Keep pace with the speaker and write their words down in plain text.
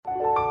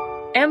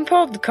En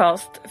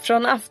podcast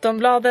från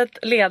Aftonbladet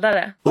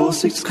Ledare.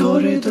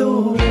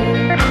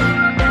 Åsiktskorridoren.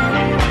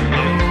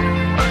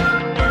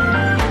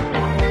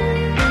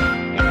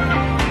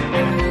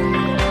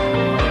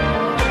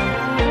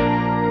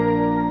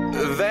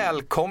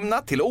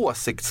 Välkomna till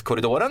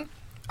Åsiktskorridoren.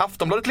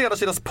 Aftonbladet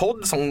Ledarsidas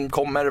podd som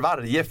kommer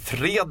varje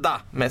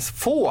fredag med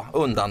få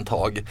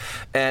undantag.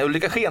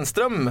 Ulrika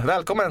Schenström,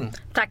 välkommen.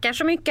 Tackar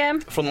så mycket.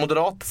 Från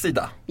moderat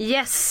sida.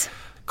 Yes.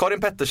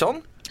 Karin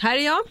Pettersson. Här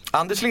är jag.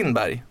 Anders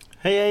Lindberg.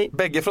 Hej hej.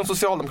 Bägge från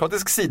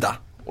socialdemokratisk sida.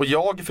 Och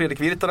jag, Fredrik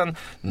Virtanen,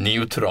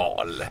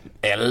 neutral.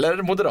 Eller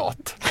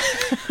moderat.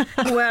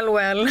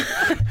 Well.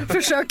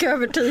 Försök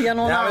övertyga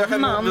någon Jag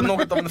kan annan.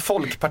 något av en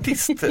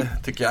folkpartist,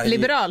 tycker jag.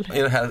 Liberal.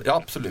 I det här. Ja,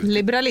 absolut.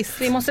 Liberalist.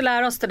 Vi måste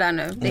lära oss det där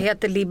nu. Det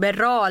heter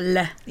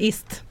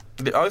liberalist.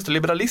 Ja, just det,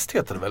 liberalist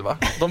heter det väl, va?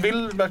 De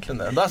vill verkligen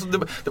det. Alltså,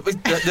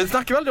 det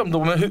snackar väl aldrig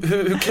om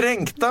hur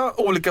kränkta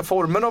olika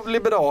former av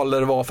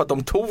liberaler var för att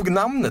de tog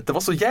namnet. Det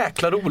var så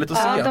jäkla roligt att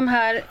se. Ja, de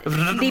här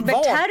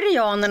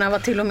libertarianerna var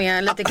till och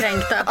med lite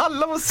kränkta.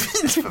 Alla var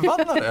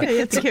svinförbannade.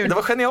 Jättekul. Det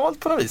var genialt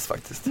på något vis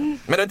faktiskt. Men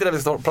det är inte det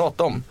vi ska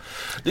prata om.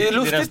 Det är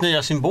lustigt. Deras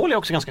nya symbol är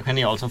också ganska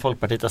genial som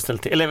Folkpartiet har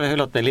ställt till.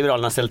 Eller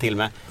Liberalerna har ställt till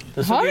med.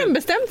 Har de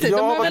bestämt sig? Ja,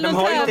 de har väl en de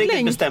har inte riktigt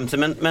tävling? bestämt sig.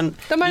 Men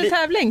De har en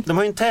tävling. De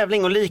har ju en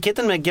tävling och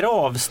likheten med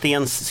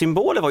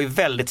gravstenssymboler var ju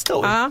väldigt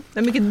stor. Ja, det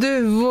är mycket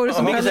duvor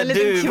som mycket har en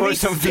liten duvor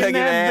kvist som i flög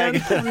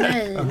iväg.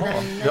 Nej.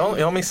 Ja,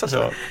 jag har missat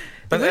så.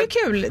 Det var ju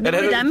kul. Är Det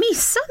där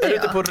missade Är du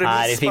ute jag. på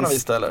remiss på något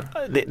vis eller?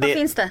 Vad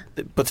finns det?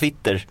 På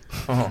Twitter.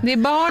 Det är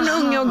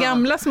barn, unga och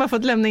gamla som har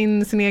fått lämna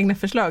in sina egna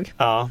förslag.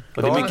 Ja,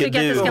 och det är Ja, mycket tycker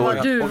att det ska duvor.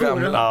 vara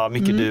duvor. Ja,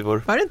 mycket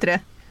duvor. Var det inte det?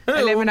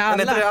 Eller jag menar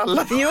men inte det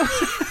alla? Jo.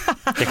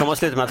 Det kommer att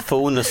sluta med att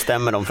Fonus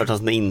stämmer dem för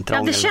sånt intrång.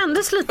 Ja, det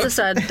kändes lite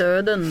så här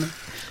döden.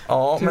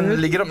 Ja, men hur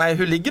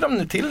ligger de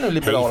nu till nu, Hej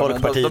Liberalerna?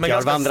 Folkpartiet, jag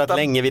har vandrat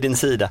länge vid din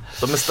sida.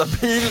 De är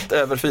stabilt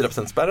över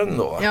 4%-spärren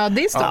då, va? Ja,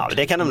 det är stort. Ja,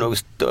 det kan de nog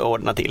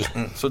ordna till.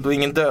 Så det är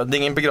ingen död,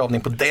 ingen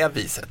begravning på det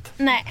viset.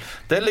 Nej.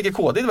 Det ligger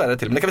KD värre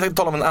till, men det kan vi säkert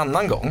tala om en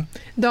annan gång.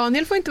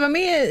 Daniel får inte vara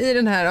med i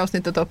den här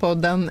avsnittet av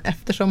podden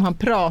eftersom han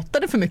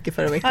pratade för mycket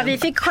förra Ja, veckan. vi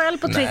fick skäll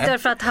på Twitter Nej.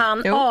 för att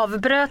han Jo.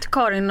 avbröt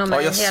Karin och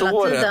mig jag hela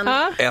såg tiden.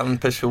 det. En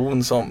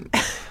person som...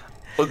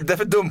 Och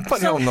därför dumpar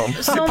ni honom.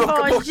 Som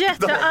var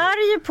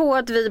jättearg på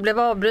att vi blev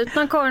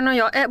avbrutna, Karin och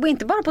jag. Och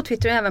inte bara på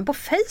Twitter, även på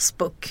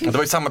Facebook. Det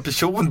var ju samma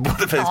person,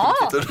 både Facebook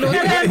och Twitter.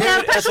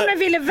 Den personen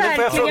ville Får jag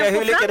verkligen fråga, hur få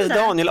fram lyckades det.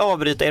 Daniel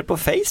avbryta er på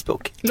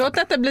Facebook? Låt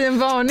detta bli en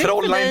varning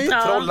för dig.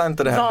 Trolla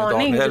inte det här med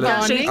Varning, Daniel. du Eller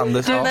kanske,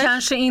 Anders. du Ja.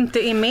 kanske inte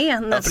är med Ja,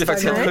 för det är nästa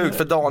faktiskt helt gång. sjukt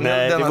för Daniel.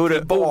 Nej, det denna vore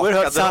tillbakadragna-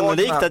 oerhört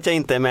sannolikt att jag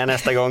inte är med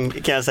nästa gång,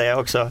 kan jag säga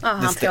också. Ja,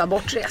 han ska vara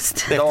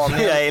bortrest.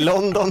 Jag är i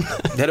London.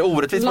 Det här är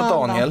orättvist mot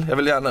London. Daniel. Jag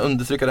vill gärna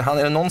understryka det.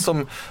 Är det någon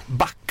som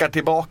backar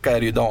tillbaka är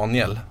det ju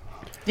Daniel.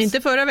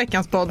 Inte förra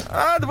veckans podd.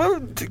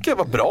 Tycker jag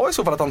var bra i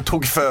så fall att han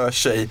tog för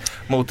sig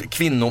mot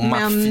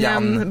kvinnomaffian.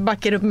 Männen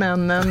backar upp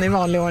männen i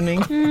vanlig ordning.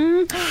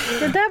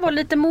 Det där var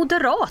lite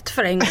moderat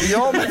för en gång.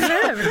 Ja, men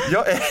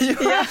jag är ju...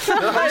 Jag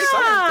har ju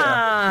sagt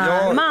det.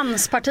 Ja,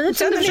 Manspartiet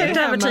som du Känner försökte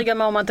dig hemma. övertyga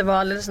mig om att det var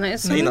alldeles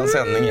nyss. innan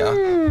sändning, ja.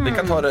 Vi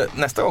kan ta det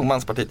nästa gång,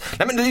 Manspartiet.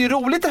 Nej, men det är ju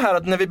roligt det här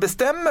att när vi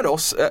bestämmer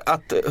oss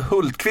att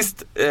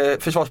Hultqvist,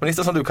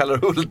 försvarsminister som du kallar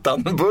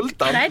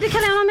Bultan. Nej, det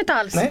kallar jag honom inte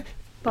alls. Nej.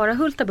 Bara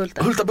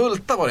Hulta-Bulta. Hulta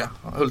var det,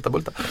 ja. Hulta.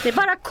 Det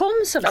bara kom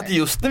sådär. Att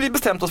just när vi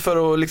bestämt oss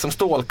för att liksom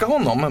stålka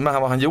honom med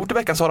vad han gjort i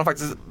veckan så har han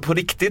faktiskt på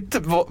riktigt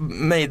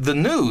made the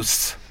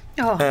news.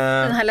 Ja,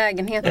 den här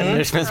lägenheten.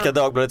 Eller Svenska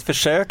Dagbladet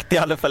försökt i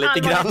alla fall lite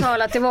Allvarligt grann.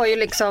 talat, det var ju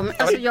liksom...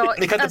 Alltså,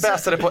 Ni kan inte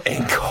bäsa det på en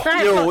gång.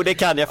 Nej, Jo, det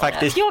kan jag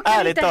faktiskt. jag kan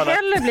Ärligt inte talat.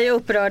 heller bli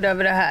upprörd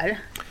över det här.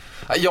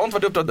 Jag har inte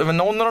varit upprörd över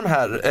någon av de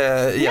här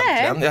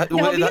egentligen. Nej,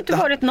 det har vi ju inte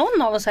varit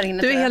någon av oss här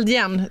inne. Du är tror jag. helt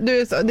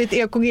jämn. Ditt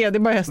EKG, det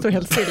bara står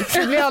helt still.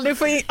 Du blir aldrig,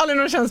 får aldrig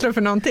någon känsla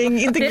för någonting.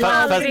 Inte Det är glad,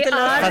 aldrig inte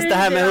arg. Fast det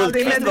här med det är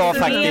Hultqvist aldrig var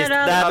faktiskt,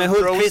 deprimerad. det här med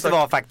Hultqvist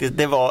var faktiskt,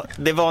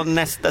 det var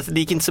nästan, alltså, det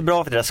gick inte så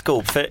bra för deras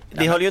skop, för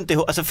det höll ju inte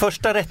ihop. Alltså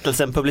första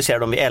rättelsen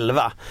publicerade de vid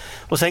 11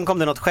 och sen kom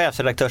det något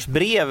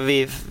chefredaktörsbrev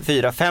vid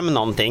 4-5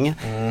 någonting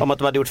om att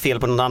de hade gjort fel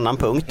på någon annan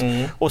punkt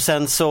och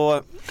sen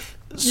så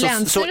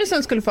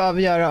Länsstyrelsen skulle få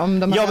avgöra om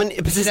de ja, har men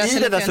precis rätt i det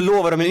eller där fel. så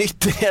lovar de en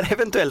ytterligare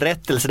eventuell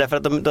rättelse därför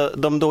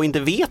att de då inte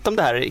vet om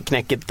det här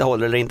knäcket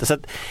håller eller inte. Så att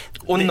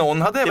Och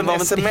någon hade även var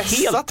inte smsat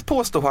helt...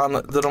 påstod han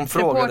där de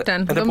frågade.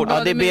 Reportern.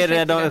 Ja, det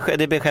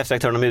ber ber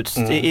chefredaktören om ut.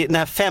 I den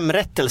här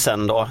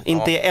 5-rättelsen då.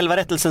 Inte i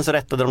 11-rättelsen så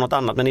rättade de något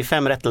annat, men i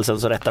 5-rättelsen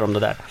så rättar de det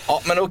där.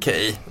 Ja, men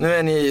okej. Nu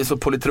är ni så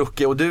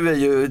politruckiga och du är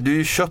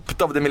ju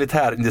köpt av det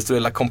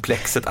militärindustriella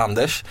komplexet,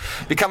 Anders.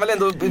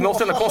 Vi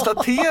måste ändå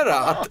konstatera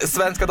att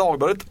Svenska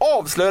Dagbladet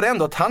avslöjar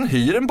ändå att han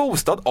hyr en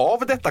bostad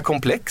av detta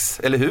komplex,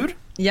 eller hur?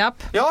 Japp.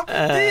 Ja,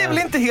 det är väl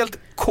inte helt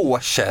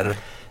kosher.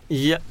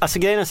 Ja, alltså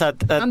grejen är så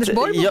att Anders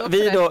Borg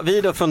borde också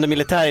vi då från det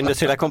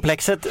militärindustriella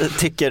komplexet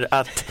tycker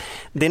att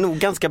det är nog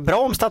ganska bra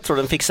om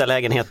statsråden fixar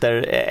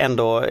lägenheter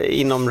ändå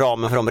inom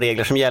ramen för de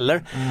regler som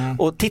gäller.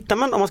 Och tittar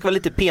man, om man ska vara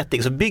lite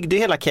petig, så byggde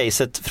hela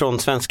caset från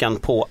Svenskan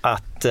på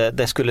att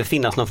det skulle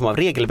finnas någon form av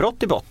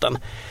regelbrott i botten.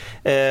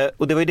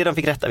 Och det var ju det de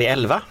fick rätta vid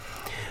 11.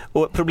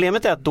 Och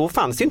problemet är att då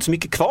fanns det inte så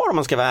mycket kvar om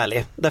man ska vara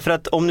ärlig. Därför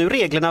att om nu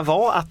reglerna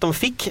var att de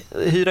fick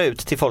hyra ut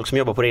till folk som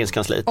jobbar på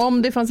regeringskansliet.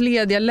 Om det fanns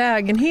lediga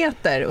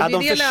lägenheter. Och ja,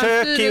 de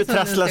försöker ju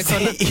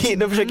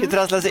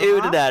trassla sig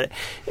ur det där.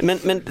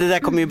 Men det där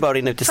kommer ju bara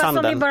in ut i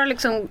sanden. Fast om vi bara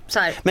liksom så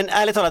här. Men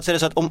ärligt talat så är det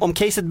så att om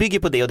caset bygger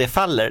på det och det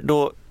faller,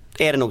 då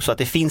är det nog så att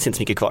det finns inte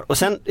så mycket kvar. Och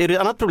sen är det ett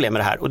annat problem med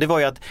det här, och det var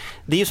ju att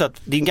det är ju så att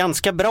det är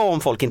ganska bra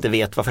om folk inte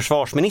vet var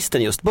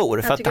försvarsministern just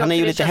bor, för att han är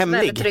ju lite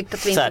hemlig.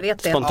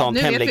 Spontant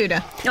nu hemlig. Vet vi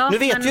det. Ja, nu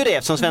vet vi ju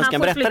det, som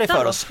svenskan berättade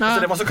för oss. Ja.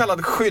 Så det var så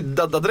kallad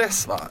skyddad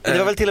adress, va? Det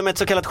var väl till och med ett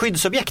så kallat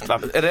skyddsobjekt, va?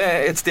 Är det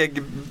ett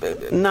steg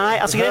Nej,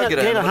 alltså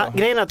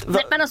grejen att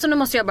men alltså nu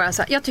måste jag bara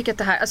säga, jag tycker att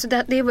det här, alltså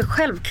det är väl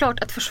självklart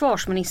att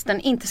försvarsministern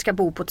inte ska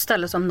bo på ett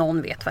ställe som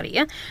någon vet vad det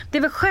är. Det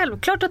är väl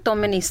självklart att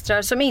de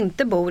ministrar som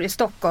inte bor i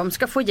Stockholm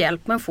ska få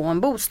hjälp med att få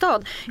en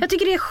bostad. Jag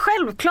tycker det är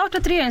självklart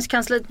att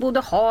regeringskansliet borde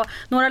ha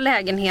några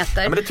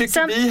lägenheter. Ja, men det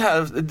tycker vi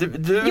här.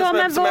 Du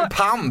är som en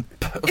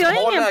pamp. Jag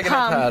är ingen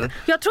pamp. Här.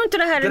 Jag tror inte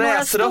det här är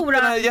några stora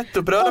är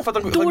jätteupprörda för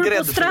att de går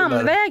på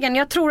Strandvägen.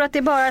 Jag tror att det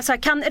är bara så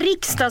här, kan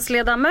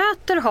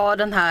riksdagsledamöter ha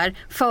den här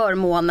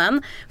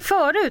förmånen?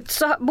 Förut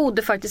så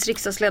bodde faktiskt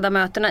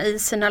riksdagsledamöterna i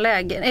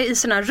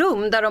sina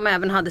rum där de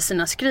även hade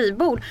sina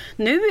skrivbord.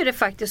 Nu är det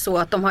faktiskt så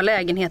att de har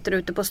lägenheter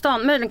ute på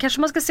stan. Möjligen kanske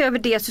man ska se över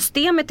det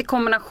systemet i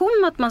kombination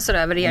med att man ser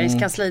över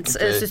regeringskansliets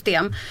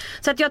system.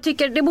 Så att jag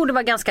tycker det borde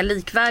vara ganska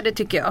likvärdigt,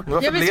 tycker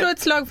jag. Jag vill slå ett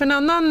slag för en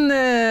annan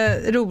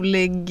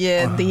rolig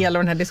del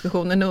av den här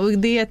diskussionen, och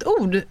det är ett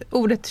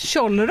ordet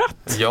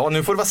tjollrat. Ja,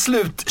 nu får det vara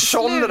slut.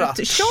 Tjollrat.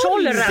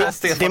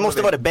 Det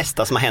måste vara det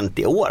bästa som har hänt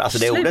i år. Alltså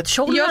det ordet.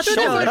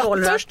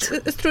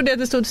 Först trodde jag att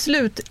det stod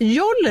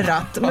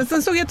slutjollrat, men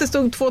sen såg jag att det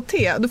stod 2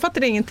 T. Då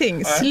fattade jag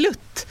ingenting.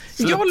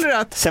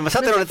 Slutjollrat. Sen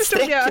satte det ett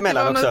streck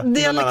emellan också.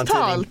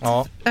 Dialektalt.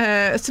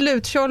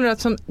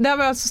 Slutjollrat. Det här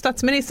var alltså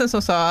statsministern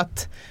som sa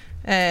att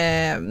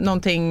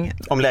någonting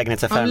om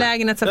lägenhetsaffärerna.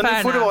 Nu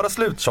får det vara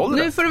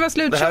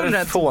slutjollrat. Det här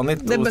är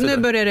fånigt. Nu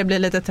börjar det bli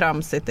lite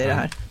tramsigt i det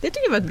här. Det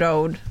tycker jag var ett bra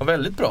ord. Ja,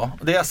 väldigt bra.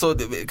 Det är alltså,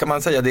 kan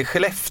man säga, det är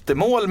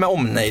Skelleftemål med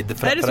omnejd.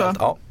 Är det så?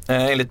 Ja,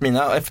 enligt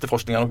mina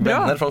efterforskningar och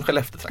vänner från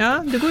Skellefteå.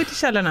 Ja, du går ju till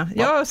källorna.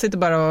 Jag sitter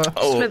bara och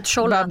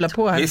babblar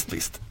på här.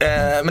 Visst.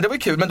 Men det var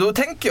kul. Men då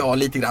tänker jag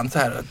lite grann så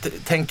här.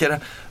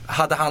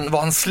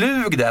 Var han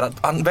slug där? Att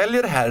han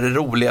väljer det här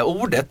roliga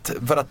ordet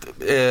för att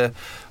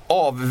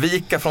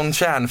avvika från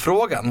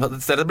kärnfrågan.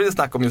 Istället blir det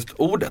snack om just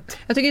ordet.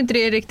 Jag tycker inte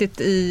det är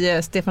riktigt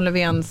i Stefan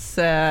Löfvens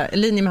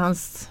linje med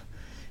hans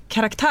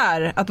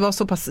karaktär att vara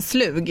så pass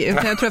slug.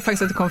 Jag tror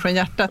faktiskt att det kom från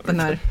hjärtat den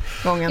här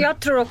gången. Jag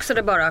tror också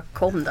det bara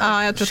kom där.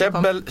 Ja, jag tror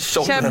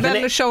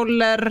Käbbel,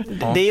 tjoller.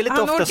 Det är ju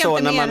lite ofta så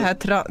när man...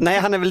 Nej,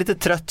 han är väl lite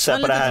trött så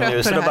på det här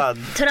nu. Så bara...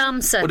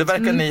 Tramset. Och det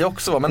verkar ni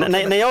också vara.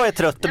 När jag är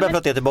trött, då börjar jag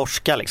prata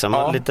göteborgska liksom.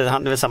 Ja. Lite, det är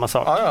väl samma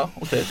sak. Ja,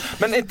 okej.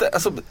 Men inte,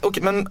 alltså,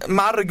 men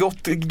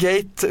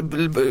Margot-gate,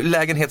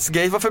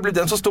 lägenhetsgate, varför blir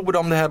den så stor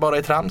om det här bara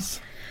är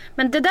trams?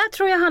 Men det där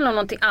tror jag handlar om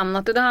någonting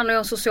annat, och det handlar ju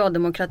om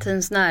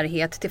socialdemokratins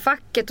närhet till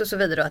facket och så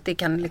vidare, och att det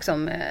kan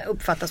liksom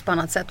uppfattas på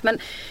annat sätt. Men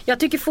jag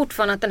tycker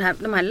fortfarande att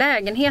de här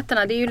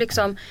lägenheterna, det är ju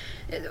liksom...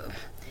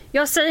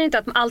 Jag säger inte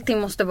att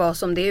allting måste vara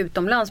som det är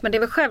utomlands, men det är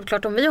väl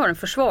självklart om vi har en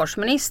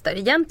försvarsminister.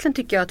 Egentligen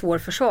tycker jag att vår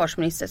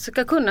försvarsminister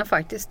ska kunna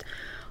faktiskt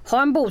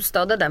ha en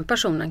bostad där den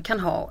personen kan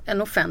ha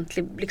en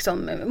offentlig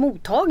liksom,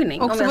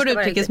 mottagning. Också vår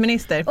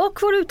utrikesminister. Och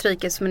vår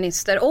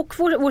utrikesminister. Och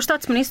vår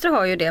statsminister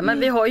har ju det. Men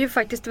vi har ju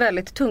faktiskt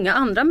väldigt tunga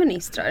andra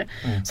ministrar.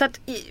 Så att...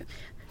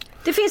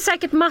 Det finns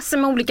säkert massor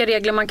med olika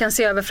regler man kan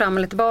se över fram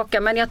eller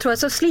tillbaka, men jag tror att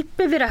så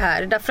slipper vi det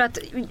här, därför att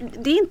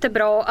det är inte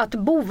bra att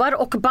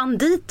bovar och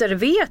banditer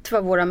vet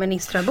vad våra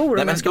ministrar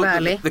bor, om jag ska vara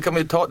ärlig. Det kan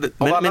man ju ta,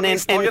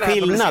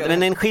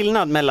 en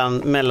skillnad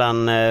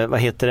mellan vad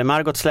heter det,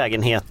 Margots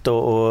lägenhet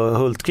och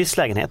Hultqvists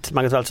lägenhet,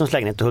 Margot Wallströms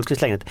lägenhet och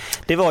Hultqvists lägenhet.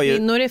 Det var ju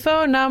kvinnor i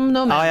förnamn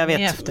och män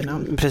i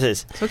efternamn.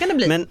 Precis. Så kan det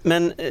bli.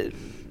 Men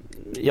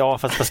ja,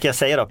 fast vad ska jag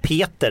säga då?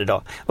 Peter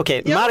då?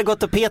 Okej, ja.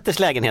 Margot och Peters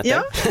lägenheter.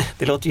 Ja.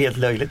 Det låter ju helt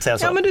löjligt att säga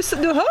så. Ja, men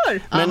du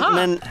hör.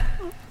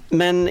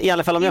 Men i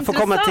alla fall om jag får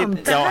komma till...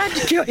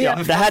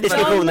 Den här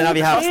diskussionen har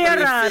vi haft.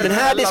 Den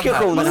här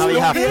diskussionen har vi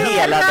haft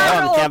hela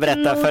dagen, kan jag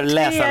berätta för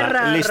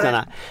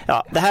lyssnarna.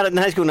 Ja, den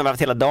här diskussionen har vi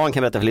haft hela dagen,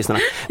 kan jag berätta för lyssnarna.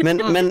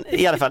 Men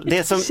i alla fall,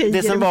 det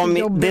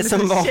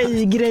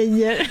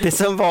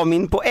som var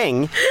min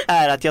poäng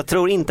är att jag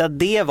tror inte att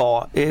det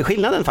var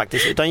skillnaden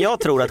faktiskt. Utan jag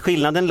tror att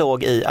skillnaden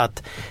låg i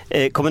att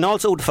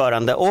Kommunals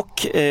ordförande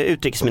och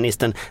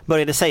utrikesministern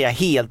började säga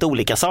helt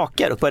olika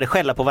saker och började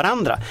skälla på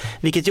varandra.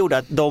 Vilket gjorde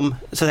att de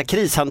så att säga,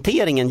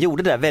 krishanteringen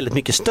gjorde det där väldigt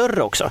mycket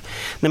större också.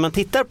 När man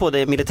tittar på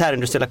det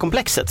militärindustriella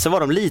komplexet så var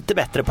de lite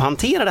bättre på att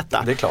hantera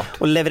detta. Det är klart.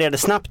 Och levererade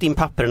snabbt in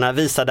papperna,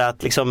 visade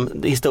att liksom,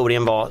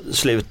 historien var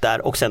slut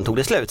där och sen tog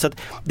det slut. Så att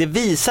det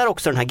visar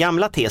också den här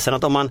gamla tesen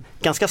att om man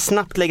ganska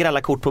snabbt lägger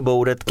alla kort på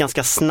bordet,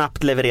 ganska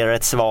snabbt levererar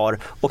ett svar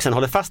och sen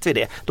håller fast vid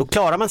det, då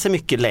klarar man sig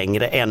mycket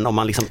längre än om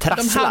man liksom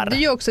trasslar. De hade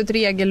ju också ett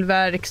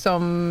regelverk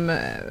som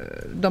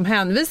de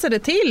hänvisade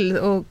till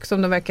och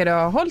som de verkade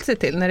ha hållit sig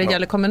till. När det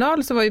gäller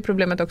Kommunal så var ju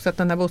problemet också att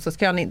den här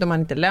bostadskön de har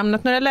inte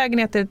lämnat några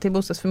lägenheter till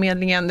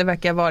bostadsförmedlingen. Det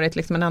verkar ha varit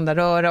liksom en enda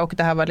röra och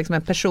det här var liksom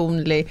en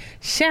personlig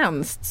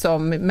tjänst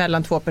som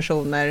mellan två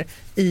personer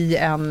i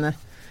en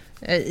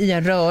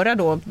röra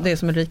då, det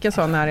som Ulrika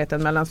sa,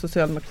 närheten mellan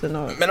socialdemokratin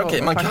och... Men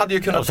okej, man hade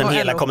ju kunnat... Och sen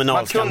hela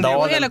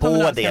kommunalskandalen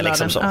på det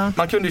liksom så. Ja.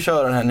 Man kunde ju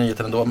köra den här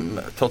nyheten ändå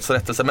trots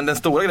rättelse, men den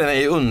stora grejen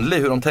är ju underlig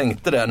hur de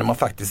tänkte där när man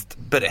faktiskt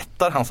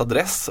berättar hans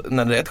adress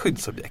när det är ett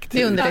skyddsobjekt.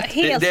 Det är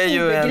underligt.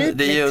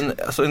 Det är ju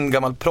en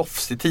gammal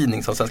proffs i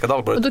tidning som Svenska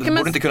Dagbladet. De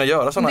borde inte kunna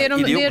göra sådana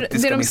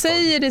idiotiska det de misstag.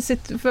 säger i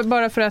sitt,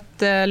 bara för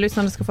att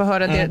lyssnarna ska få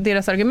höra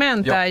deras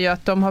argument är ju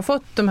att de har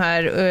fått de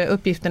här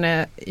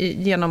uppgifterna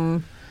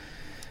genom...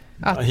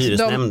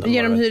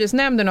 genom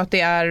hyresnämnden och att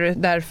det är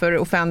därför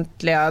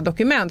offentliga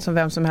dokument som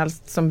vem som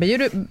helst som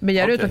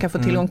begär ut och kan få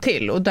tillgång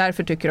till och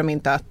därför tycker de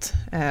inte att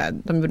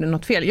de gjorde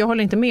något fel. Jag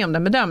håller inte med om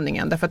den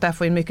bedömningen därför att det här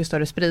får en mycket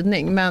större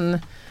spridning men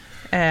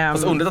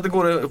Fast underligt att det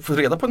går att få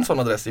reda på en sån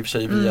adress i och för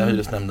sig via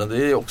hyresnämnden.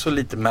 Det är också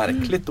lite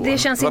märkligt då. Det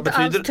känns inte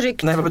alls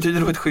tryggt. Nej, vad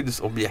betyder då ett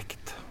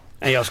skyddsobjekt?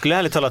 Jag skulle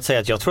ärligt talat säga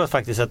att jag tror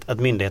faktiskt att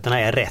myndigheterna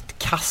är rätt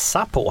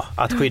kassa på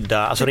att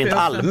skydda, alltså rent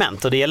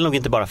allmänt, och det gäller nog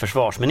inte bara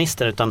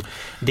försvarsminister utan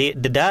det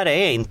där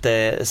är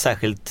inte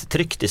särskilt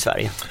tryggt i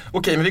Sverige.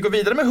 Okej, men vi går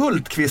vidare med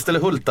Hultqvist eller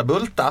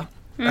Hultabulta.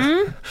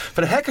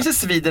 För det här kanske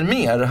svider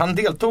mer. Han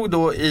deltog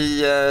då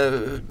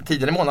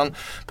tidigare i månaden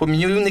på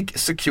Munich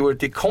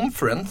Security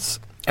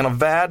Conference, en av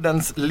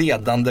världens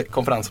ledande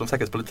konferenser om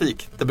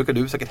säkerhetspolitik. Det brukar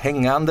du säkert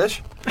hänga,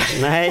 Anders.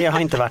 Nej, jag har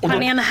inte varit.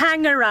 Han är en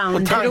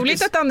hangaround. Det är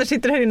roligt att Anders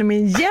sitter här inne med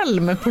en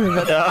hjälm på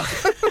huvudet. Ja.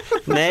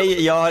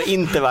 Nej, jag har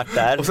inte varit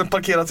där. Och sen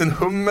parkerat sin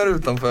Hummer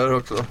utanför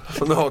också,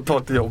 som du har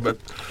tagit till jobbet.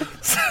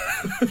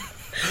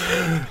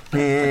 Nu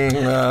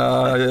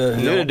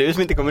är det du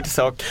som inte kommer till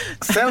sak.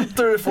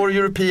 Center for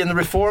European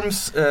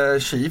Reforms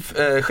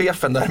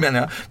chefen där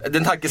menar jag,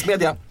 den turkisk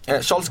media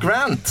Charles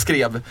Grant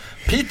skrev: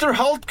 Peter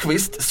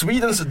Hultqvists,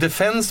 Swedens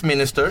defense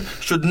minister,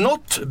 should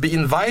not be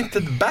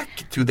invited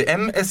back to the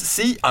MSC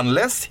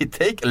unless he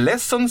take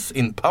lessons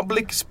in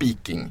public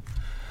speaking.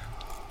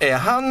 Är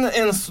han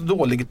en så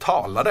dålig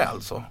talare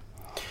alltså?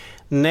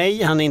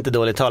 Nej, han är inte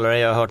dålig talare.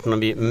 Jag har hört honom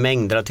vid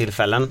mängder av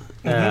tillfällen.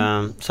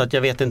 Så att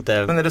jag vet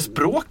inte. Men är det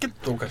språket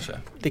då kanske?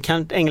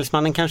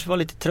 Engelsmannen kanske var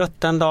lite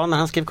trött en dag när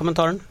han skrev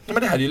kommentaren. Ja,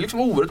 men det här är ju liksom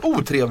oerhört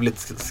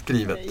otrevligt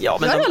skrivet. Ja,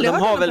 men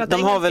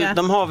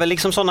de har väl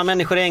liksom sådana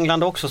människor i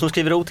England också som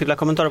skriver otrevliga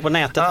kommentarer på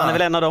nätet. Han är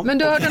väl en av dem. Men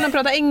du har hört honom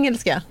prata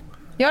engelska?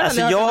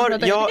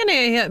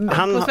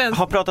 Han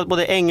har pratat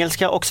både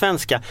engelska och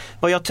svenska.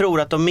 Vad jag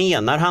tror att de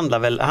menar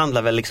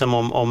handlar väl liksom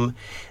om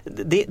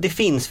det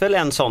finns väl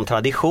en sån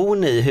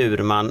tradition i hur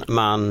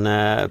man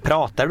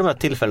pratar de här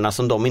tillfällena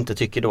som de inte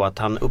tycker då att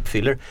han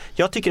uppfyller.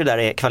 Jag tycker det där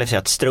är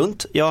kvalificerat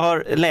strunt. Jag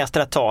har läst det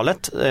här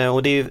talet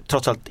och det är ju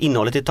trots allt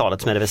innehållet i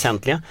talet som är det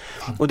väsentliga.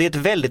 Och det är ett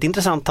väldigt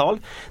intressant tal.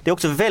 Det är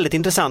också väldigt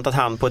intressant att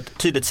han på ett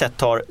tydligt sätt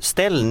tar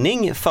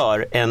ställning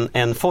för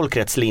en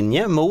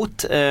folkrättslinje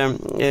mot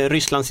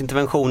Rysslands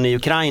intervention i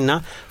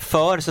Ukraina,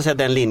 för så att säga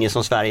den linje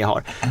som Sverige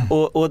har.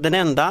 Och den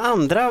enda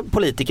andra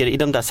politiker i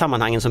de där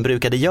sammanhangen som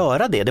brukade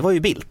göra det var ju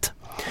Bildt.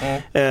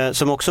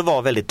 Som också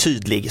var väldigt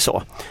tydlig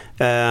så.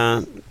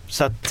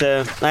 Så att,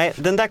 nej,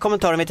 den där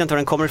kommentaren vet jag inte var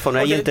den kommer ifrån.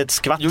 Jag ger inte ett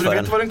skvatt för den.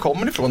 Jag vet var den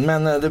kommer ifrån,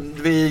 men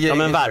ja,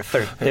 men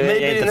varför?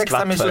 Maybe next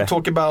time we should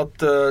talk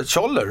about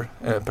Scholler,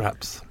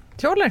 perhaps.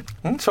 Scholler?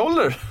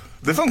 Scholler.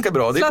 Det funkar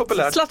bra, det är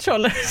populärt.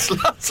 Slatt-Scholler.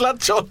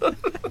 Slatt-Scholler.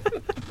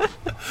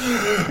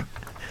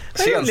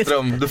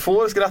 Schenström, du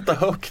får skratta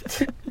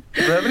högt.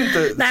 Du behöver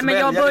inte. Nej, men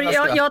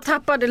jag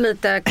tappade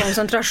lite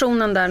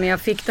koncentrationen där när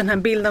jag fick den här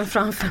bilden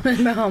framför mig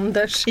med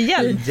Anders i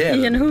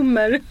en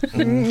Hummer.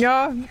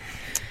 Ja.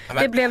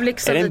 Det blev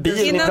liksom är det en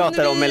bil ni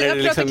pratar om eller är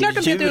det liksom klart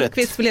om djuret? Peter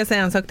Hultqvist vill jag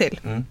säga en sak till.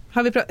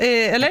 Har vi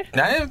eller?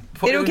 Nej,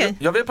 är det okej?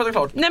 Jag vill prata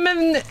klart. Nej,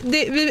 men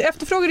vi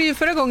efterfrågade ju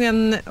förra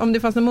gången om det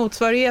fanns någon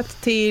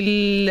motsvarighet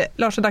till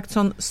Lars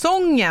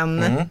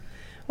Adaktusson-sången.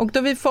 Och då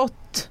har vi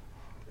fått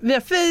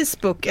via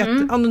Facebook ett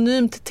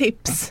anonymt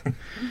tips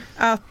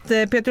att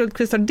Peter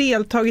Hultqvist har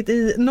deltagit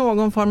i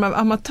någon form av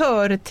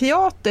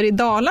amatörteater i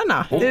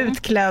Dalarna.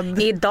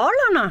 Utklädd. I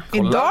Dalarna? I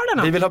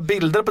Dalarna. Vi vill ha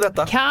bilder på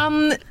detta.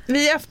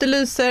 Vi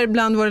efterlyser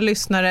bland våra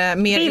lyssnare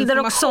mer bilder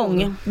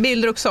information.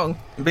 Bilder och sång.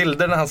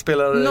 Bilder när han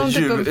spelar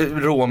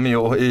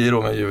Romeo i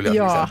Romeo och Julia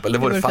till exempel. Det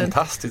vore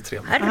fantastiskt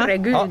trevligt.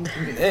 Herregud. Ja,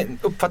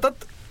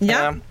 uppfattat?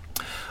 Ja.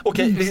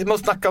 Okej, vi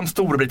måste snacka om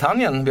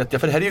Storbritannien vet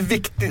jag, för det här är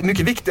ju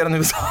mycket viktigare än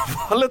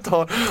USA-valet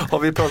har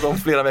vi pratat om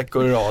flera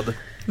veckor i rad.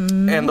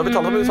 Ändå har vi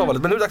talat om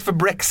USA-valet, men nu är det dags för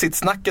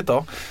Brexit-snacket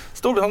då.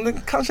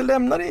 Storbritannien kanske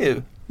lämnar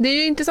EU. Det är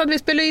ju intressant, vi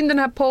spelar in den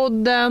här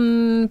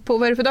podden på,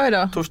 vad är det för dag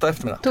idag? Torsdag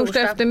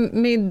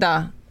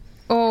eftermiddag.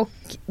 Och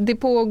det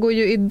pågår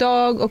ju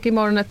idag och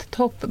imorgon ett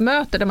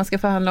toppmöte där man ska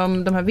förhandla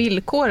om de här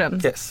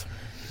villkoren. Yes.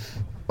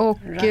 Och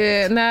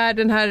när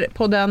den här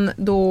podden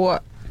då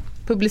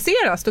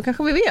publiceras, då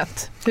kanske vi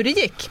vet hur det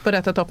gick på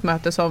detta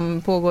toppmöte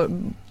som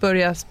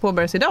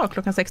påbörjas idag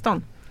klockan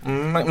 16.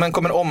 Men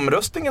kommer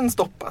omröstningen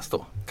stoppas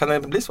då? Kan det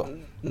bli så?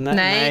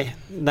 Nej,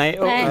 det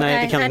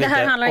kan det inte. Det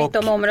här handlar inte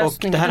om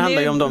omröstning. Och det här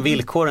handlar ju om de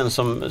villkoren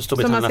som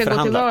Storbritannien har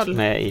förhandlat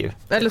med EU.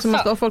 Eller som man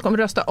ska folk om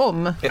rösta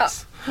om.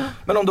 Yes.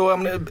 Men om då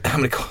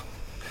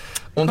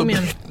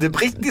det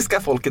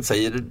brittiska folket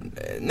säger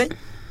nej,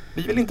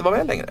 vi vill inte vara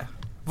med längre.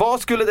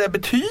 Vad skulle det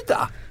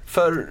betyda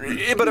för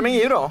börja med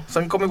EU då?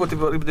 Sen kommer vi gå till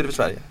vad det betyder för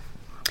Sverige.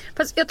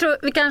 Fast jag tror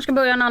vi kanske ska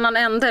börja en annan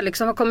ände.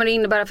 Liksom, vad kommer det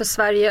innebära för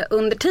Sverige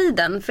under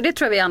tiden? För det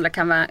tror jag vi andra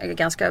kan vara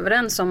ganska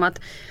överens om att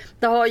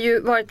det har ju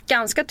varit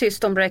ganska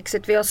tyst om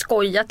Brexit. Vi har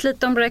skojat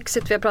lite om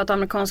Brexit. Vi har pratat om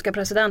amerikanska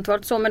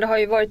presidentvalet så. Men det har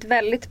ju varit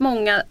väldigt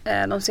många,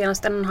 de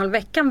senaste 1,5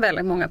 veckan,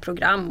 väldigt många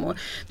program. Och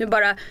nu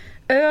bara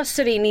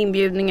öser in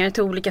inbjudningar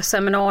till olika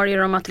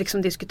seminarier om att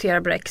liksom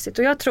diskutera Brexit.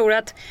 Och jag tror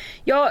att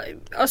jag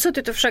har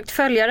suttit och försökt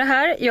följa det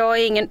här. Jag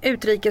är ingen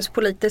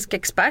utrikespolitisk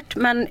expert.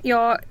 Men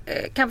jag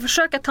kan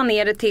försöka ta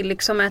ner det till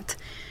liksom ett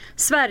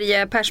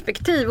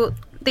Sverige-perspektiv. Och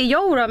det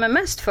jag oroar mig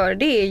mest för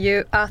det är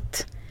ju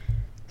att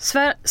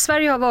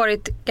Sverige har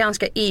varit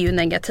ganska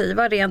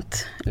EU-negativa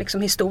rent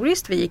liksom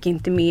historiskt. Vi gick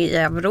inte med i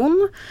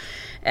euron.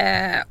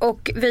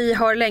 Och vi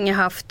har länge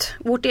haft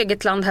vårt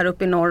eget land här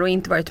uppe i norr och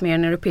inte varit med i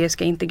den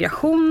europeiska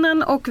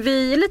integrationen. Och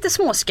vi är lite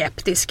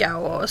småskeptiska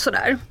och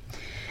sådär.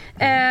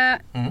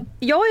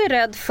 Jag är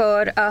rädd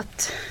för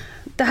att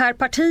det här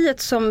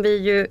partiet som vi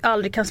ju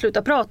aldrig kan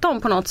sluta prata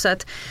om på något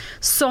sätt,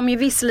 som ju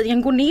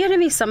visserligen går ner i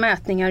vissa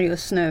mätningar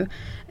just nu,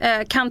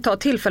 kan ta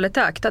tillfället i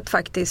akt att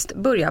faktiskt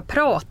börja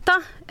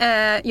prata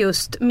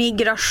just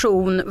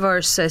migration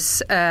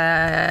versus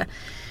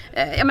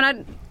jag menar,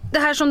 det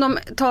här som de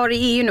tar i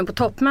EU nu på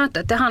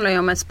toppmötet, det handlar ju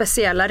om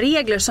speciella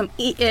regler som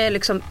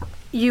liksom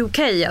UK,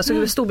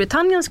 alltså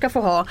Storbritannien ska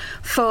få ha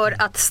för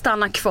att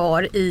stanna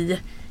kvar i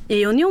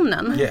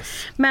unionen.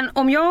 Yes. Men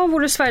om jag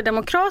vore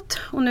sverigedemokrat,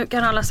 och nu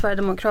kan alla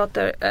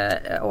sverigedemokrater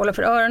hålla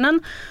för öronen,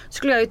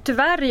 skulle jag ju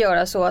tyvärr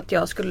göra så att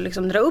jag skulle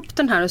liksom dra upp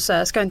den här och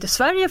säga, ska inte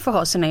Sverige få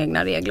ha sina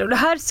egna regler? Och det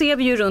här ser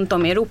vi ju runt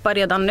om i Europa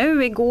redan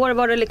nu. Igår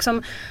var det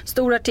liksom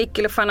stor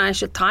artikel i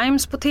Financial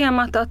Times på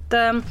temat att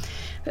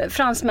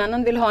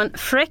fransmännen vill ha en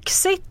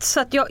Frexit. Så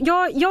att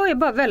jag är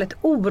bara väldigt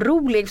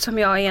orolig, som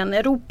jag är en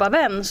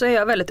Europavän, så är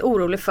jag väldigt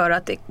orolig för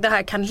att det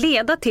här kan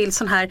leda till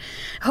sån här,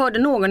 hörde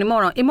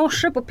någon i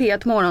morse på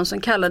P1 morgon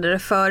som kallade det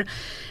för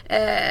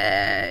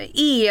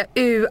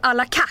EU à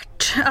la carte.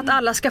 Att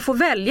alla ska få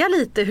välja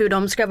lite hur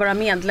de ska vara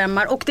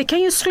medlemmar. Och det kan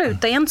ju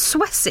sluta i en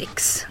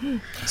Swexit.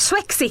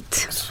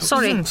 Swexit.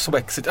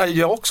 Jag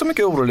är också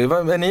mycket orolig.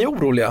 Är ni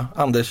oroliga,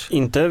 Anders?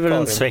 Inte över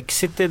en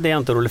Swexit, det är jag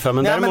inte orolig för.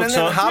 Men däremot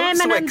så...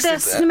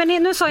 Men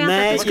nu sa jag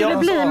inte att det skulle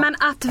bli, men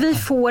att vi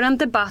får en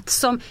debatt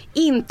som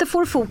inte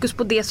får fokus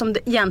på det som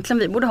egentligen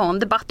vi borde ha en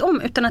debatt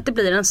om, utan att det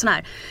blir en sån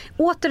här,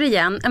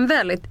 återigen, en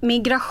väldigt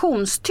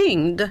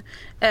migrationstyngd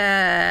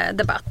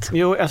debatt.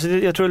 Jo, alltså,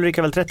 jag tror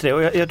Ulrika väl rätt i det.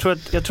 Och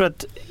jag tror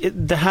att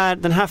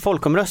den här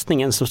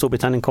folkomröstningen som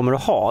Storbritannien kommer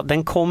att ha,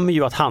 den kommer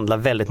ju att handla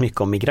väldigt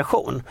mycket om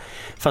migration.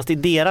 Fast i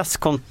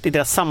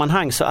deras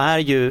sammanhang så är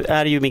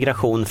ju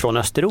migration från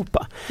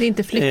Östeuropa. Det är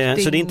inte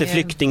så det är inte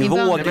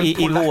flyktingvåg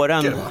i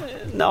våran.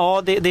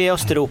 Ja, det är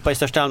Östeuropa i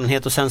största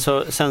allmänhet, och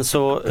sen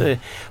så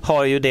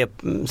har ju det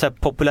så här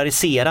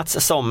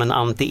populariserats som en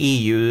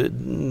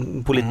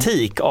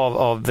anti-EU-politik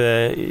av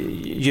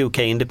UK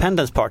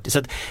Independence Party. Så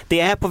att det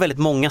är på väldigt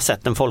många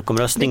sätt en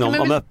folkomröstning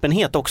om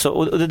öppenhet också.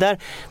 Och det där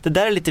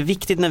är lite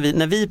viktigt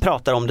när vi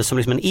pratar om det som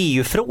liksom en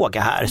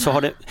EU-fråga här. Så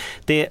har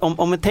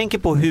om man tänker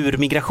på hur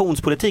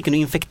migrationspolitiken och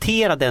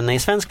infekterad den är i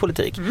svensk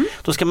politik,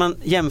 då ska man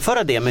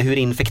jämföra det med hur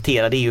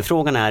infekterad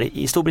EU-frågan är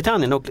i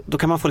Storbritannien, och då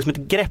kan man få liksom ett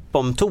grepp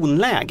om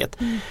tonläget.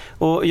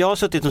 Och jag har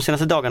suttit de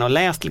senaste dagarna och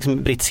läst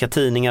liksom brittiska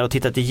tidningar och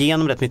tittat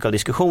igenom rätt mycket av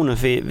diskussionen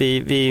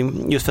vi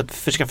just för att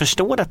försöka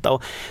förstå detta.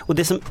 Och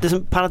det som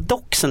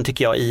paradoxen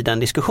tycker jag i den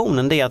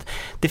diskussionen, det är att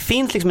det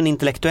finns liksom en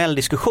intellektuell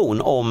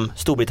diskussion om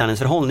Storbritanniens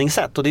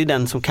förhållningssätt, och det är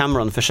den som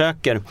Cameron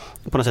försöker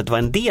på något sätt vara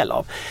en del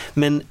av.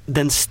 Men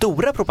den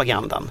stora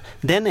propagandan,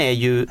 den är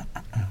ju,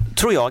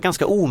 tror jag,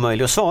 ganska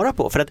omöjlig att svara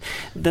på, för att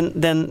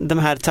de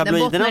här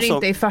tabloiderna den bottnar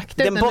inte i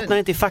fakta. Den bottnar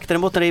inte i fakta,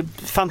 den bottnar i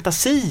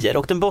fantasier,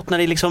 och den bottnar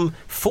i liksom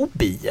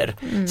fobier.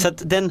 Så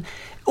att den,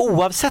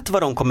 oavsett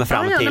vad de kommer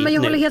fram till men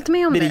jag håller helt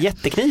med om blir det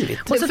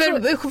jätteknivigt.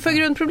 För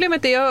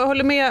grundproblemet är, jag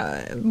håller med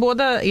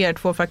båda er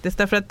två faktiskt,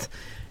 därför att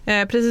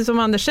precis som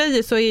Anders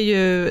säger så är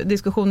ju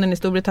diskussionen i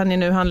Storbritannien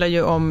nu handlar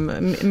ju om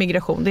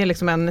migration. Det är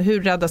liksom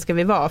hur rädda ska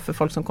vi vara för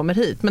folk som kommer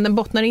hit? Men den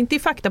bottnar inte i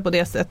fakta på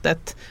det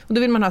sättet. Och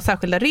då vill man ha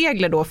särskilda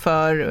regler då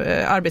för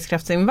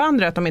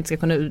arbetskraftsinvandrare, att de inte ska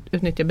kunna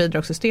utnyttja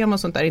bidragssystem och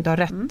sånt där, inte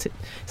ha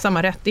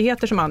samma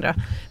rättigheter som andra.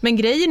 Men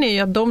grejen är ju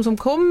att de som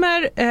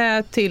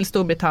kommer till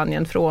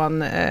Storbritannien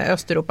från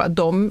Östeuropa,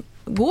 de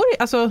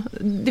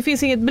det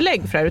finns inget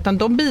belägg för det, utan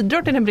de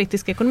bidrar till den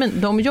brittiska ekonomin.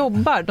 De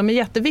jobbar, de är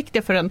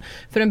jätteviktiga för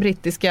den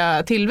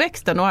brittiska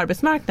tillväxten och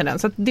arbetsmarknaden.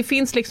 Så att det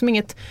finns liksom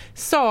inget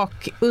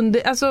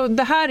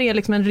det här är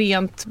liksom en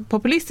rent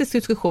populistisk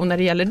diskussion när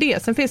det gäller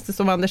det. Sen finns det,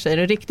 som Anders säger,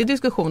 en riktig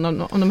diskussion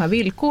om de här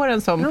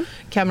villkoren som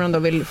Cameron då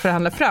vill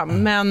förhandla fram.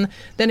 Men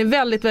den är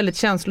väldigt, väldigt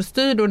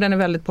känslostyrd och den är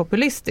väldigt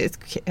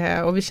populistisk.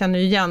 Och vi känner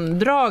ju igen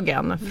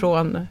dragen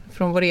från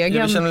vår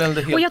egen.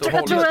 Och jag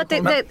tror att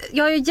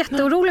jag är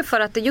jätteorolig för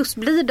att det just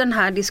blir den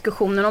här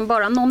diskussionen om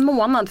bara någon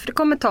månad, för det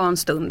kommer ta en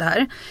stund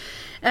här.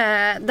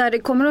 Där det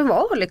kommer att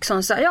vara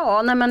liksom så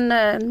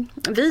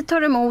här, vi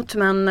tar emot,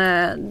 men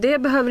det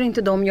behöver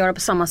inte de göra på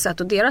samma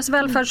sätt, och deras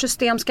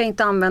välfärdssystem ska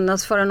inte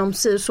användas förrän om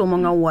så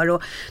många år,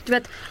 och du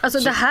vet, alltså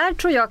det här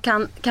tror jag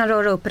kan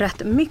röra upp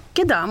rätt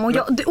mycket damm, och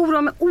det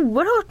oroar mig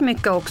oerhört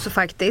mycket också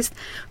faktiskt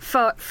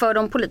för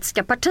de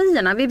politiska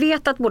partierna. Vi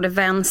vet att både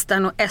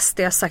vänstern och SD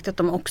har sagt att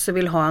de också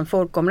vill ha en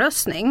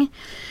folkomröstning.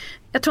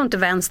 Jag tror inte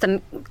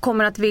vänstern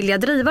kommer att vilja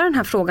driva den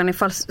här frågan.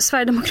 Ifall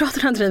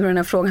Sverigedemokraterna driver den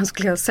här frågan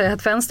skulle jag säga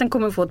att vänstern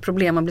kommer få ett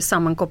problem att bli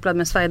sammankopplad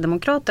med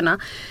Sverigedemokraterna.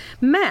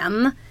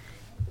 Men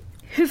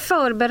hur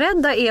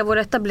förberedda är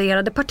våra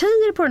etablerade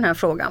partier på den här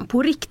frågan?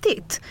 På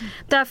riktigt.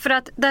 Därför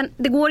att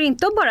det går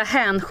inte att bara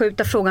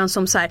hänskjuta frågan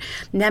som så här: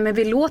 nej, men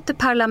vi låter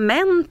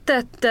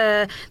parlamentet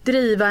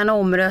driva en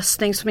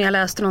omröstning, som jag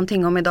läste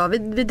någonting om idag.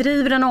 Vi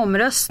driver en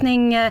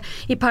omröstning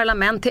i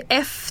parlamentet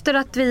efter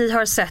att vi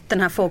har sett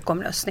den här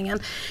folkomröstningen.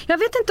 Jag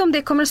vet inte om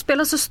det kommer att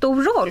spela så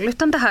stor roll,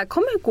 utan det här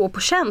kommer att gå på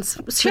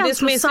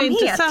känslosamhet.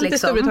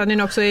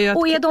 Liksom. Också är att,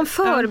 och är de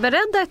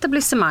förberedda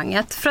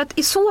etablissemanget? För att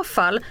i så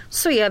fall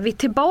så är vi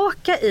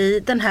tillbaka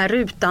i den här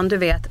rutan, du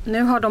vet.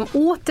 Nu har de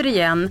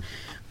återigen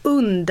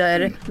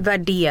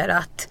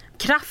undervärderat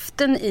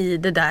kraften i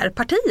det där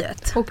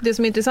partiet. Och det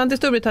som är intressant i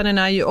Storbritannien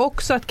är ju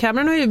också att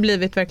Cameron har ju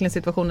blivit verkligen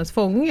situationens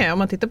fånge. Om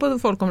man tittar på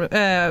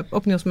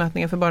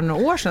opinionsmätningar för bara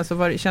några år sedan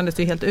så kändes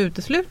det ju helt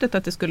uteslutet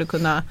att det skulle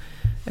kunna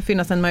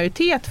finnas en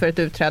majoritet för ett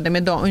utträde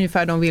med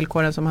ungefär de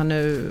villkoren som han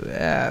nu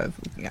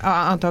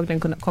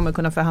antagligen kommer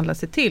kunna förhandla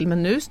sig till.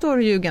 Men nu står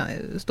det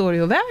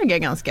ju och väger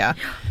ganska.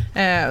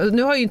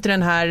 Nu har ju inte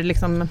den här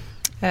liksom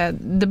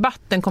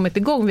debatten kommit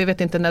igång. Vi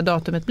vet inte när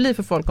datumet blir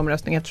för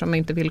folkomröstning eftersom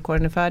inte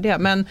villkoren är färdiga.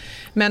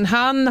 Men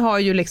han har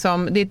ju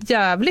liksom, det är ett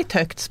jävligt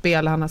högt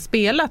spel han har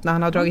spelat när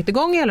han har dragit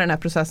igång hela den här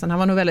processen. Han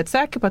var nog väldigt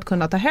säker på att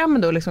kunna ta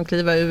hem det och liksom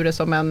kliva ur det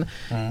som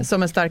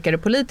en starkare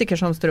politiker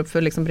som står upp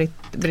för liksom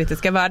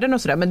brittiska värden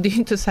och sådär. Men det är ju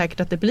inte säkert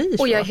att det blir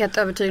så. Och jag är helt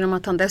övertygad om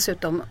att han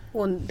dessutom,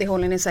 och det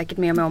håller ni säkert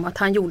med mig om, att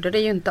han gjorde det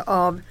ju inte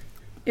av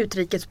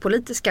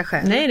utrikespolitiska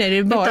skäl. Nej, det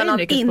är bara utan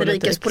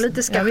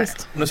inrikespolitiska skäl.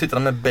 Nu sitter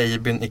han med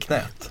babyn i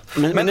knät.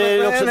 Men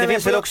det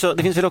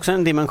finns väl också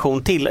en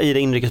dimension till i det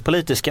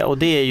inrikespolitiska, och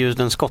det är ju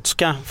den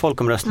skotska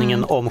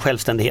folkomröstningen om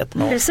självständighet.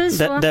 Ja. Precis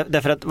så.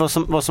 Därför att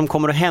vad som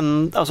kommer att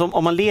hända, alltså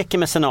om man leker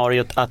med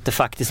scenariot att det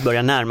faktiskt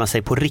börjar närma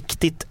sig på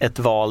riktigt ett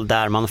val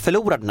där man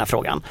förlorar den här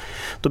frågan,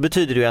 då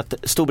betyder det ju att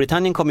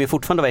Storbritannien kommer ju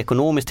fortfarande vara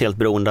ekonomiskt helt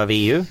beroende av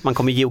EU. Man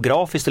kommer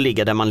geografiskt att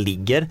ligga där man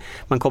ligger.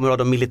 Man kommer att ha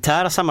de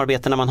militära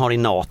samarbetena man har i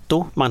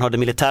NATO. Man har det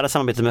militära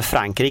samarbetet med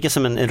Frankrike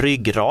som en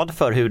ryggrad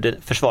för hur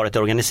försvaret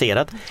är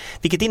organiserat.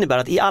 Vilket innebär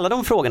att i alla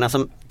de frågorna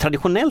som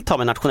traditionellt har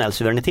med nationell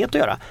suveränitet att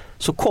göra,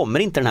 så kommer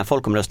inte den här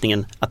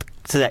folkomröstningen att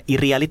i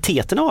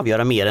realiteten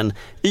avgöra mer än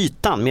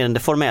ytan, mer än det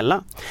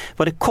formella.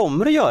 Vad det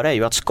kommer att göra är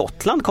ju att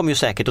Skottland kommer ju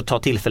säkert att ta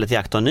tillfället i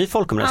akt en ny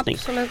folkomröstning.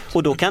 Absolut.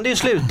 Och då kan det ju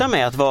sluta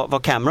med att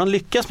vad Cameron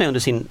lyckas med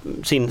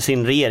under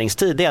sin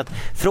regeringstid, det är att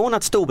från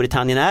att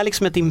Storbritannien är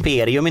liksom ett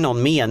imperium i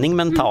någon mening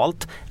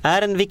mentalt,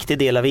 är en viktig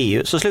del av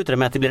EU, så slutar det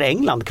med att det blir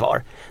England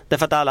kvar.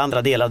 Därför att alla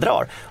andra delar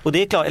drar. Och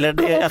det är klart,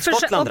 eller att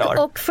Skottland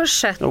drar. Och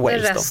försätter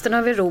resten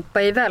av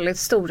Europa i väldigt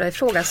stora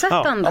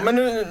ifrågasättande. Ja, men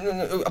nu,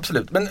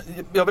 absolut. Men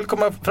jag vill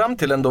komma fram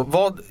till ändå,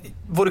 vad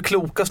vore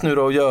klokast nu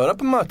då att göra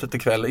på mötet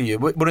ikväll i EU?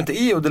 Borde inte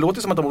EU, det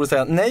låter som att de borde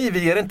säga nej,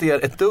 vi ger inte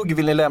er ett dugg,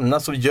 vill ni lämna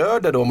så gör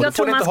det då. Men då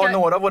får ni inte ha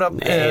några av våra...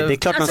 Nej, det är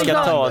klart man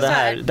ska ta det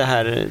här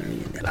avtalet.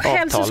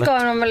 Helst så ska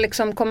de väl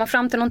liksom komma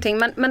fram till någonting,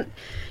 men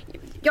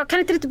jag kan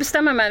inte riktigt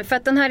bestämma mig, för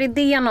att den här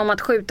idén om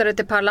att skjuta det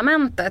till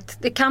parlamentet,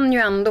 det kan ju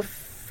ändå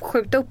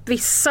skjuta upp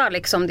vissa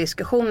liksom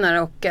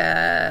diskussioner och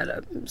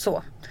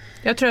så.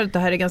 Jag tror att det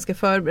här är ganska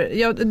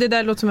det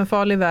där låter som en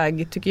farlig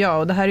väg tycker jag,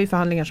 och det här är ju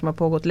förhandlingar som har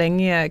pågått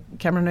länge.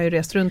 Cameron har ju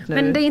rest runt nu.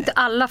 Men det är inte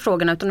alla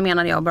frågorna, utan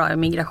menar jag bara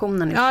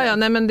migrationen.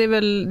 Nej, men det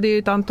är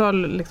ett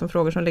antal liksom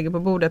frågor som ligger på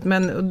bordet,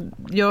 men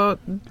jag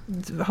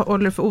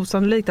håller det för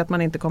osannolikt att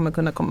man inte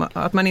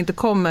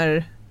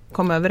kommer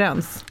komma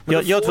överens.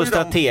 Jag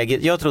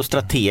tror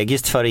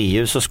strategiskt för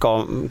EU så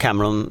ska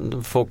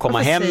Cameron få komma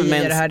hem.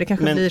 Det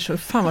kanske blir så,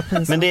 fan vad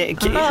pinsamt. Det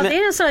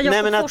är en sån här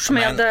Jakob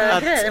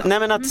Forssmed-grej. Nej,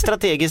 men att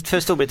strategiskt för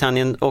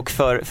Storbritannien och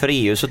för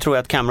EU så tror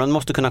jag att Cameron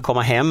måste kunna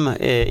komma hem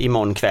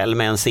imorgon kväll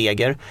med en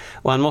seger.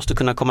 Och han måste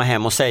kunna komma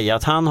hem och säga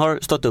att han har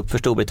stått upp för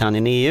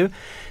Storbritannien i EU.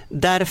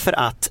 Därför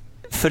att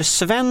för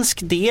svensk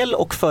del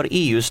och för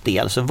EUs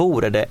del så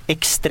vore det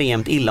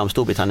extremt illa om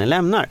Storbritannien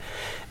lämnar.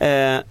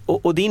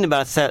 Och det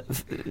innebär att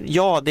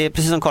det är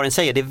precis som Karin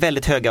säger, det är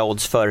väldigt höga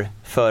odds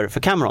för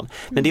Cameron.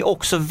 Men det är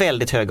också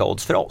väldigt höga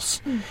odds för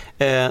oss.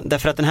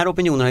 Därför att den här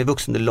opinionen har ju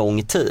vuxit under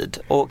lång tid.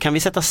 Och kan vi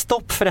sätta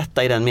stopp för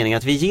detta i den meningen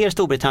att vi ger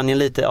Storbritannien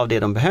lite av det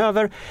de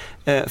behöver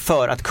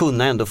för att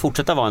kunna ändå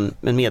fortsätta vara en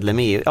medlem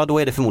i EU, ja då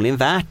är det förmodligen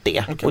värt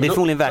det. Okay, och det är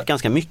förmodligen värt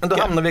ganska mycket. Men då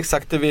hamnar vi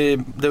exakt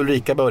där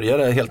Ulrika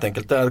började helt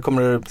enkelt. Där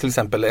kommer till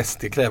exempel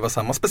SD kräva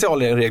samma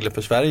specialregler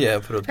för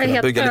Sverige för att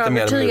kunna bygga lite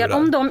mer murar.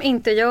 Om de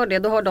inte gör det,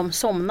 då har de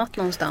somnat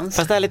någonstans.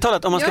 Fast ärligt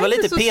talat, om man ska vara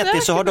lite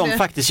petig så har de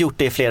faktiskt gjort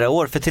det i flera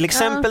år. För till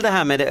exempel det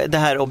här med det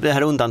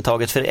här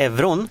undantaget för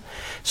euron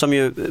som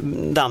ju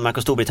Danmark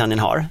och Storbritannien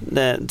har,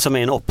 som är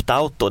en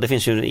opt-out då. Det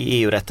finns ju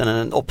i EU-rätten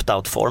en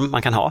opt-out-form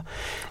man kan ha.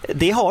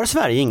 Det har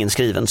Sverige ingen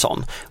skriven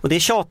sån. Och det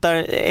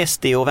tjatar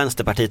SD och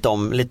Vänsterpartiet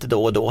om lite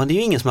då och då. Det är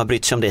ju ingen som har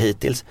brytt sig om det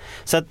hittills.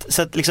 Så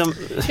att liksom,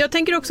 jag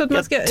tänker också att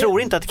man ska...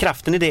 tror inte att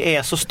kraften i det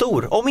är så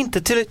stor. Om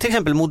inte till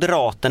exempel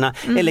Moderaterna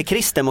eller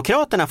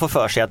Kristdemokraterna får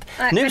för sig att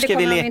nu ska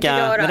vi leka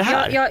med det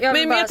här.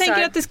 Men jag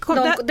tänker att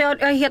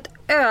jag är helt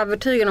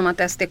övertygad om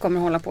att SD kommer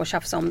hålla på och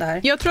tjafsa om det här.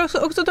 Jag tror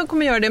också att de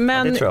kommer göra det,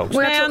 men det tror jag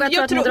också. Jag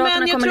tror att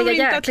Moderaterna kommer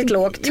ligga jäkligt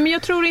lågt. Men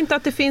jag tror inte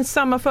att det finns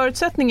samma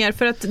förutsättningar,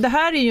 för att det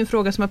här är ju en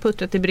fråga som har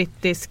puttrat i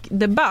brittisk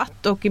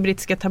debatt och i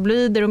brittiska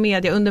tabloider och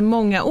media under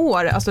många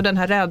år, alltså den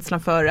här rädslan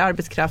för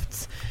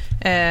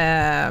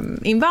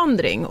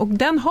arbetskraftsinvandring, och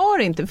den har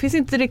inte, det finns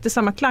inte riktigt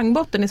samma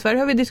klangbotten. I Sverige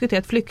har vi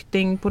diskuterat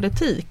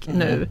flyktingpolitik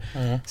nu.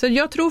 Så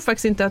jag tror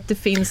faktiskt inte att det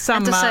finns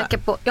samma... Jag är inte säker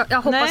på,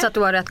 jag hoppas att du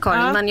har rätt,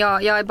 Karin, men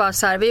jag är bara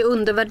så här, vi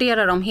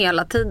undervärderar dem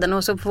hela tiden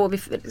och så får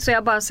vi, så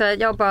jag bara säger,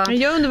 jag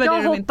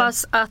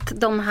hoppas att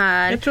de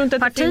här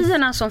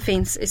partierna som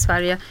finns i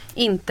Sverige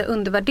inte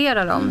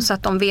undervärderar dem så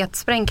att de vet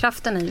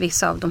sprängkraften i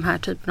vissa av de här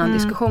typerna av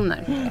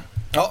diskussioner.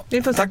 Ja,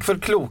 tack för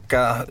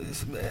kloka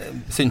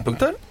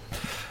synpunkter.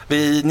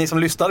 Ni som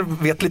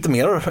lyssnar vet lite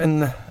mer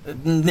än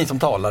ni som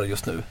talar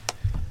just nu.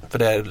 För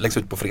det läggs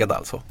ut på fredag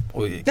alltså.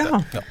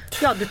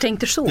 Ja, du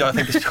tänkte så. Ja, jag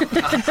tänkte så.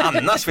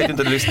 Annars vet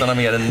inte lyssnarna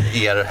mer än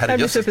er.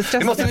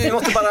 Vi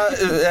måste bara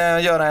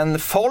göra en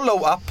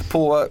follow-up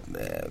på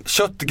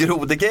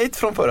köttgrodegate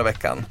från förra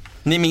veckan.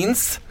 Ni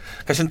minns,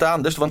 kanske inte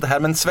Anders, du var inte här,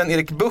 men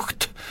Sven-Erik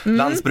Bucht,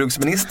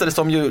 landsbruksminister,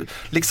 som ju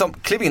liksom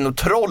klev in och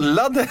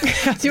trollade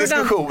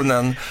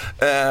diskussionen.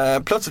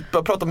 Plötsligt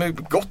började prata om hur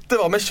gott det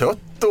var med kött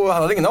och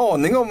han hade ingen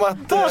aning om att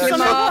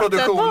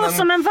köttproduktionen... var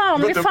som en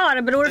vanlig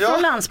farbror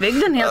från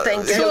landsbygden helt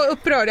enkelt. Så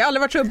upprörd, jag har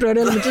aldrig varit så upprörd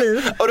i mitt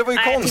liv. Och det var ju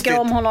konstigt. Jag tycker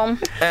om honom.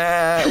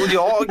 Och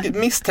jag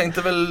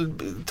misstänkte väl,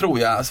 tror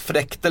jag,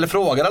 fräckt eller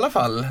frågade i alla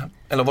fall.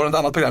 Eller var det ett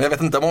annat program? Jag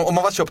vet inte om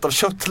man var köpt av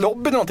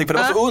köttlobby eller någonting, för det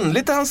var så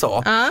underligt det han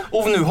sa.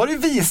 Och nu har det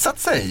visat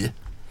sig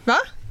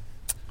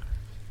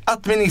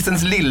att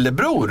ministerns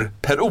lillebror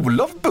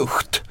Per-Olof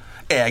Bucht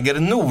äger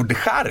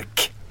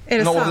Nordchark,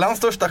 Norrlands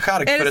största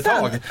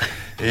charkföretag.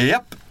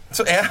 Japp.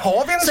 Så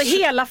har vi så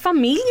hela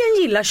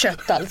familjen gillar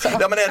kött alltså?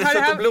 Ja, men är det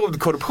kött och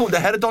blodkorruption? Det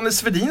här är Daniel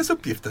Svedins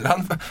uppgifter.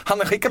 Han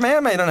har skickat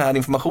med mig den här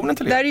informationen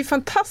till er. Det här är ju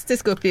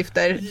fantastiska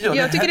uppgifter.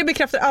 Jag tycker det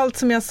bekräftar allt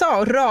som jag sa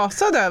och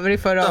rasade över i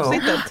förra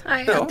avsnittet.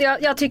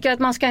 Jag tycker att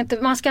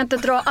man ska inte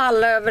dra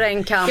alla över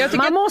en kam.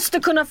 Man måste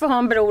kunna få ha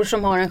en bror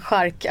som har en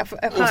chark.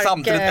 Och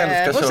samtidigt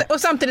älskar kött.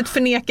 Och samtidigt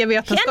förneka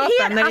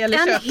vetenskapen när det gäller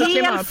kött och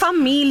klimat. En hel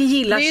familj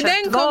gillar kött.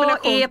 Vad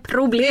är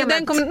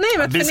problemet? Att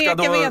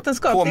förneka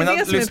vetenskap. Påminna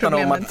lyssnarna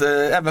om att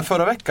även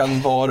förra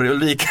veckan var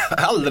Ulrika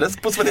alldeles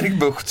på Sven-Erik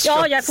Buchts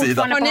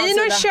köttsida. Har ni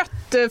några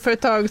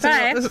köttföretag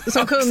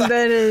som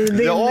kunder i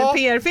din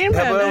PR-firma?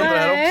 Jag börjar undra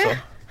här också.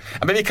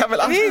 Ja, men vi kan väl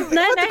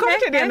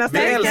vi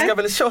älskar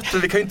väl kött,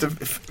 men vi kan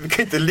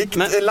inte likt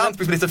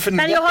landsbygdsminister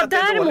förneka. Men jag har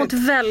däremot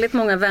väldigt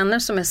många vänner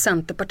som är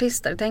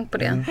centerpartister. Tänk på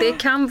det.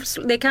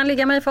 Det kan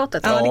ligga mig i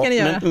fatet. Ja, det kan ni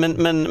göra.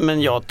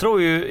 Men jag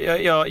tror ju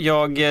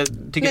jag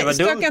tycker det var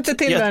dumt.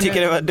 Jag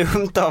tycker det var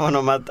dumt av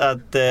honom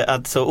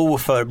att så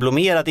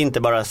oförblommerat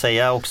inte bara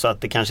säga också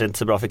att det kanske inte är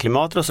så bra för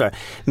klimatet och sådär.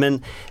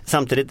 Men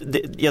samtidigt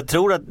jag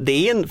tror att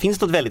det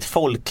finns något väldigt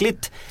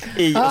folkligt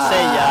i att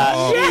säga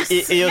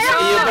i att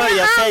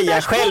börja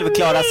säga självklara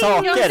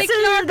saker.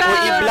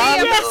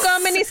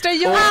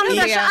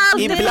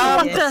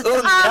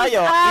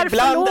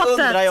 Ibland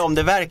undrar jag om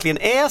det verkligen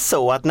är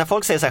så att när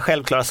folk säger så här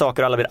självklara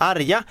saker och alla blir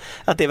arga,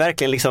 att det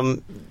verkligen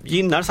liksom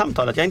gynnar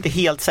samtalet. Jag är inte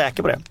helt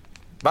säker på det.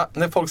 Va?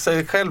 När folk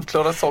säger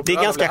självklara saker, det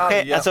är ganska det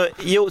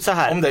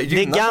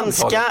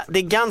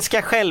är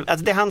ganska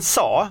alltså det han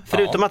sa,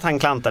 förutom att han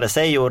klantade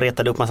sig och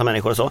retade upp massa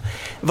människor och så,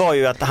 var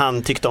ju att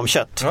han tyckte om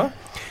kött. Ja.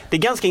 Det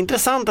är ganska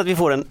intressant att vi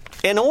får en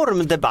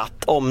enorm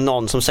debatt om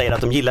någon som säger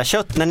att de gillar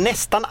kött när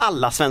nästan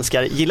alla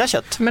svenskar gillar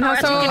kött. Men han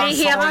sa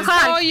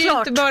ju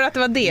inte bara att det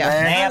var det.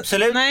 Nej,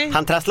 absolut. Nej.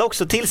 Han trasslar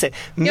också till sig.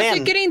 Men jag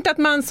tycker inte att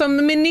man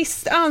som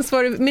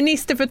ansvarig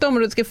minister för ett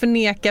område ska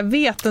förneka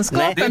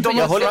vetenskapen.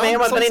 Jag håller med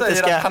om att man inte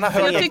ska jag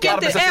tycker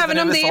inte, även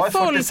om det är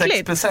folkligt.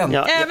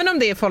 Även om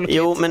det är folkligt.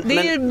 Jo, det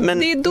är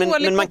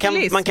dålig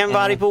populism. Man kan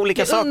vara arg på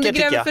olika saker, tycker jag.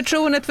 Det undergräver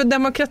förtroendet för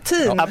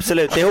demokratin. Ja,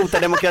 absolut, det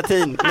hotar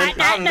demokratin. Nej,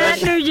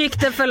 nu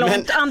gick det för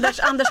långt.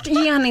 Anders,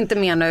 ge han inte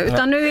mer nu.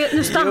 Utan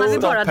nu stannar vi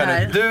bara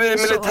där. Du är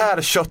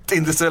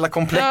militärköttindustriella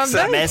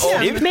komplexet. Men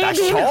sluta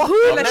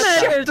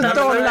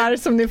 $1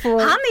 som ni får.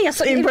 Han är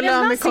så,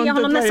 ibland ser jag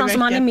honom nästan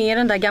som han är med i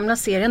den där gamla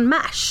serien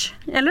MASH.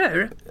 Eller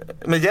hur?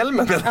 Med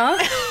hjälmen?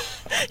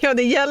 Ja,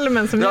 det är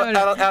hjälmen som gör det.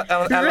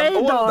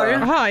 Radar.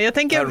 Jaha, jag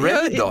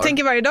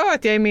tänker varje dag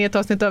att jag är med i ett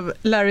avsnitt av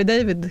Larry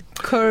David,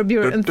 Curb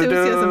Your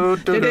Enthusiasm.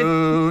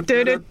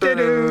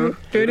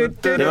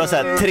 Det var så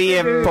här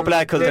 3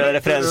 populärkulturella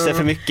referenser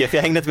för mycket, för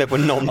jag hängde inte med på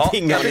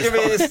någonting. Jag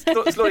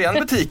tycker vi slår igen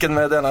butiken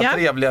med denna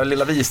trevliga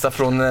lilla visa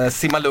från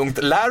Simma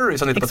Lugnt Larry,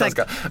 som det heter på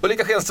svenska.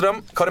 Ulrika Schenström,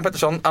 Karin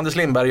Pettersson, Anders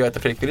Lindberg, jag heter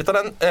Fredrik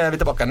Virtanen. Vi är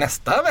tillbaka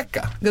nästa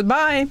vecka.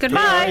 Goodbye.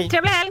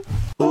 Trevlig helg.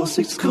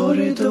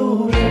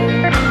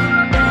 Åsiktskorridoren.